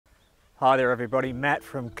Hi there everybody, Matt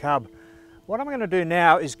from Cub. What I'm going to do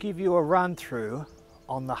now is give you a run through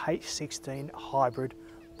on the H16 hybrid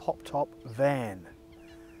pop-top van.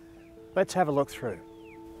 Let's have a look through.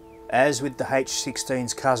 As with the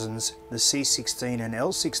H16's cousins, the C16 and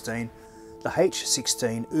L16, the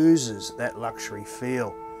H16 oozes that luxury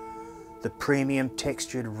feel. The premium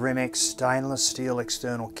textured Remex stainless steel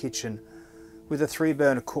external kitchen with a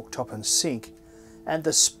 3-burner cooktop and sink, and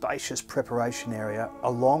the spacious preparation area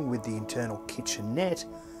along with the internal kitchenette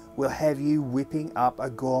will have you whipping up a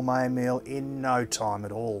gourmet meal in no time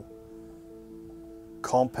at all.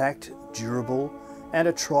 Compact, durable and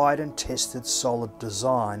a tried and tested solid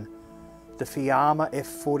design, the Fiamma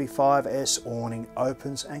F45S awning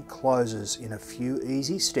opens and closes in a few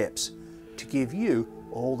easy steps to give you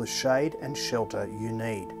all the shade and shelter you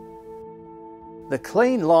need. The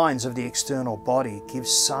clean lines of the external body give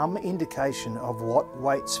some indication of what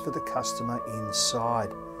waits for the customer inside.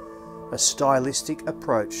 A stylistic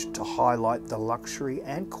approach to highlight the luxury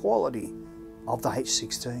and quality of the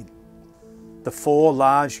H16. The 4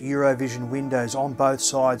 large Eurovision windows on both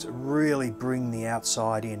sides really bring the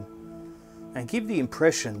outside in and give the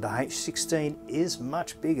impression the H16 is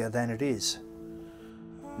much bigger than it is.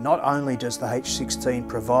 Not only does the H16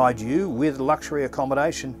 provide you with luxury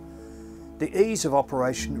accommodation, the ease of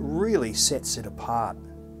operation really sets it apart,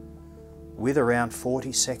 with around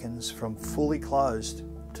 40 seconds from fully closed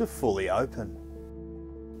to fully open.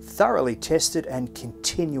 Thoroughly tested and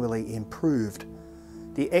continually improved,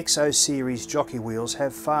 the XO series jockey wheels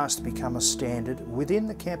have fast become a standard within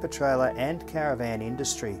the camper trailer and caravan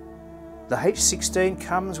industry. The H16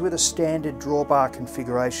 comes with a standard drawbar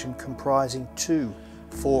configuration comprising 2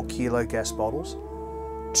 4-kilo gas bottles,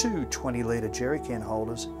 2 20-litre jerrycan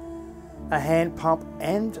holders, a hand pump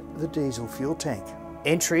and the diesel fuel tank.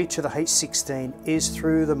 Entry to the H16 is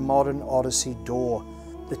through the modern Odyssey door.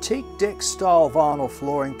 The teak deck style vinyl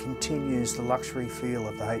flooring continues the luxury feel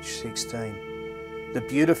of the H16. The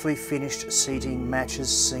beautifully finished seating matches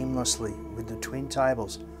seamlessly with the twin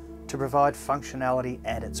tables to provide functionality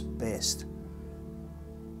at its best.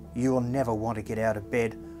 You will never want to get out of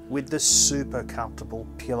bed with the super comfortable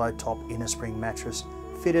pillow top inner spring mattress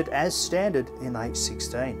fitted as standard in the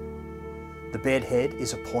H16. The bed head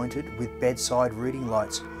is appointed with bedside reading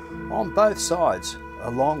lights on both sides,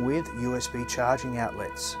 along with USB charging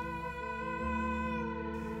outlets.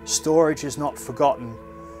 Storage is not forgotten,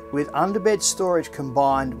 with underbed storage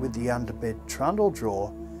combined with the underbed trundle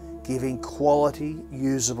drawer, giving quality,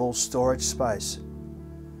 usable storage space.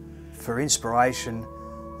 For inspiration,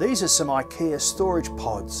 these are some IKEA storage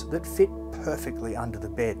pods that fit perfectly under the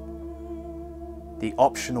bed. The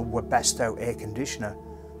optional Webasto air conditioner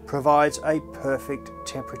provides a perfect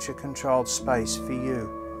temperature-controlled space for you.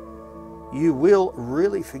 You will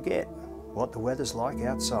really forget what the weather's like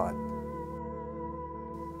outside.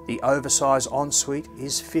 The oversized ensuite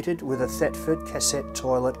is fitted with a Thetford cassette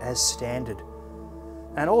toilet as standard,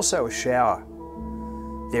 and also a shower.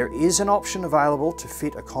 There is an option available to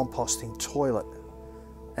fit a composting toilet.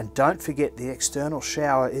 And don't forget the external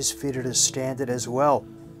shower is fitted as standard as well.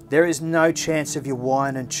 There is no chance of your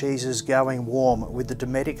wine and cheeses going warm with the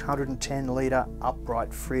Dometic 110-litre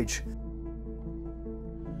upright fridge.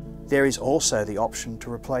 There is also the option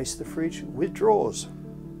to replace the fridge with drawers.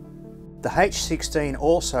 The H16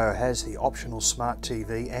 also has the optional smart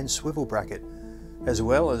TV and swivel bracket, as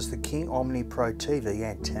well as the King Omni Pro TV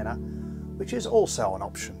antenna, which is also an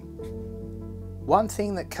option. One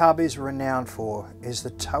thing that Cub is renowned for is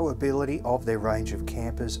the towability of their range of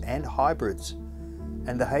campers and hybrids,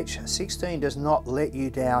 and the H16 does not let you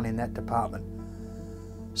down in that department.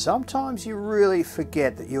 Sometimes you really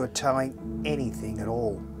forget that you are towing anything at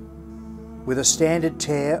all. With a standard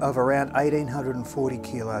tear of around 1840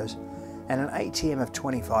 kilos and an ATM of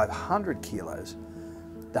 2500 kilos,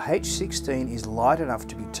 the H16 is light enough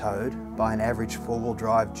to be towed by an average 4-wheel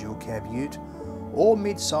drive dual cab ute or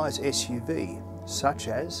mid-size SUV such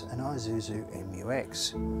as an Isuzu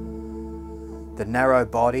MU-X. The narrow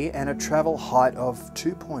body and a travel height of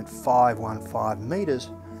 2.515 metres,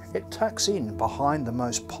 it tucks in behind the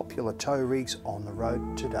most popular tow rigs on the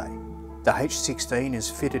road today. The H16 is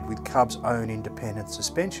fitted with Cub's own independent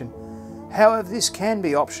suspension. However, this can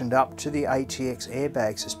be optioned up to the ATX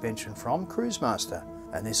airbag suspension from Cruisemaster,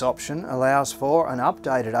 and this option allows for an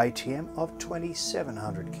updated ATM of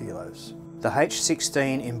 2700 kilos. The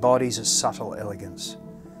H16 embodies a subtle elegance.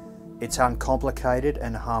 Its uncomplicated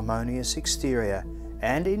and harmonious exterior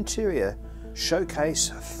and interior showcase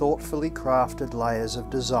thoughtfully crafted layers of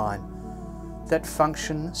design that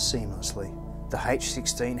function seamlessly. The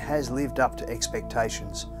H16 has lived up to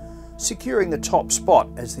expectations, securing the top spot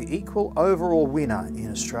as the equal overall winner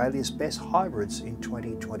in Australia's Best Hybrids in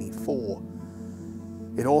 2024.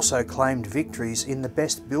 It also claimed victories in the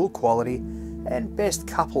Best Build Quality and Best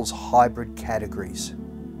Couples Hybrid categories.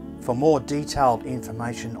 For more detailed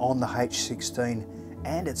information on the H16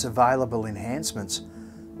 and its available enhancements,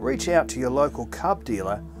 reach out to your local Cub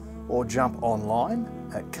dealer or jump online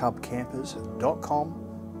at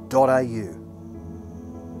cubcampers.com.au.